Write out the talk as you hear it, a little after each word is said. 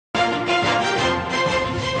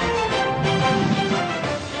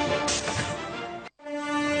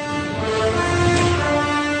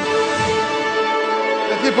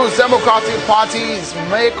People's Democratic Party's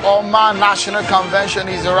Make or Man National Convention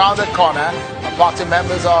is around the corner, and party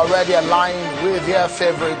members are already aligned with their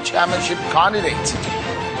favorite chairmanship candidate.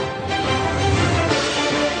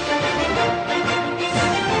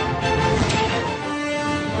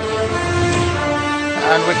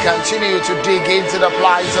 And we continue to dig into the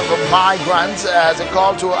plight of the migrants as a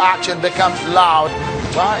call to action becomes loud.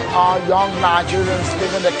 Why are young Nigerians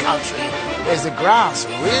leaving the country? Is the grass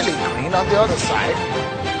really green on the other side?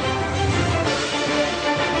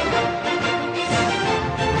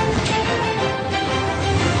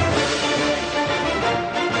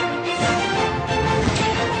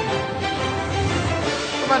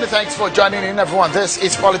 Many thanks for joining in, everyone. This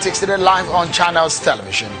is Politics Today live on Channels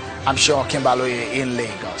Television. I'm sure Kimbaloye in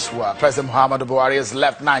Lagos, where President Muhammadu Buhari has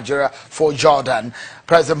left Nigeria for Jordan.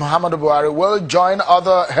 President Muhammadu Buhari will join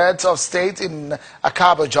other heads of state in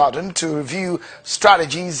Akaba, Jordan, to review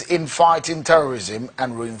strategies in fighting terrorism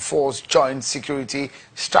and reinforce joint security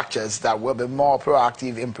structures that will be more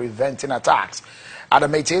proactive in preventing attacks. At a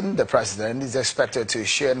meeting, the president is expected to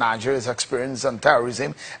share Nigeria's experience on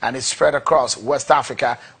terrorism and its spread across West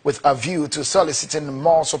Africa with a view to soliciting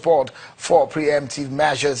more support for preemptive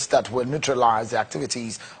measures that will neutralize the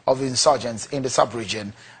activities of insurgents in the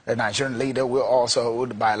sub-region. The Nigerian leader will also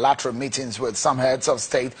hold bilateral meetings with some heads of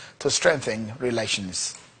state to strengthen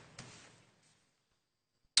relations.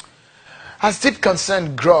 As deep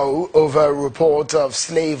concern grows over a report of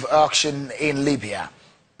slave auction in Libya,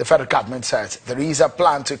 the federal government says there is a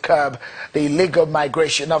plan to curb the illegal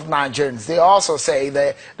migration of Nigerians. They also say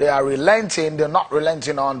they're not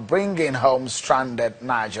relenting on bringing home stranded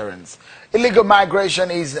Nigerians. Illegal migration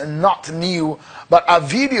is not new, but a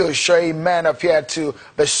video showing men appear to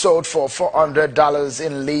be sold for $400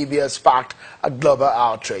 in Libya sparked a global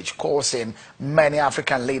outrage, causing many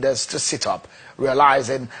African leaders to sit up,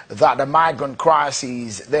 realizing that the migrant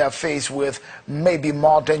crisis they are faced with may be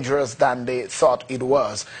more dangerous than they thought it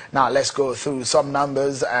was. Now, let's go through some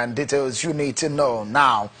numbers and details you need to know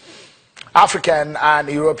now. African and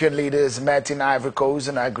European leaders met in Ivory Coast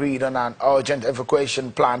and agreed on an urgent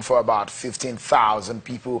evacuation plan for about 15,000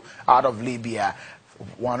 people out of Libya.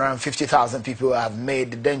 150,000 people have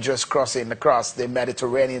made the dangerous crossing across the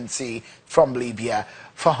Mediterranean Sea from Libya.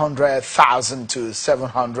 400,000 to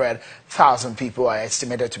 700,000 people are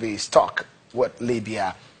estimated to be stuck with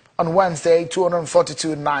Libya. On Wednesday,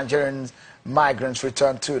 242 Nigerian migrants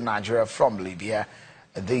returned to Nigeria from Libya.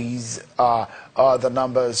 These are the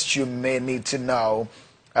numbers you may need to know.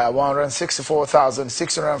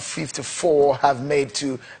 164,654 have made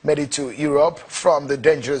it to Europe from the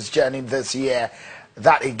dangerous journey this year.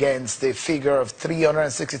 That against the figure of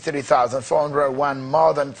 363,401,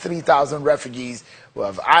 more than 3,000 refugees who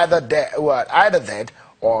are either dead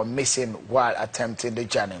or missing while attempting the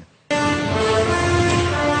journey.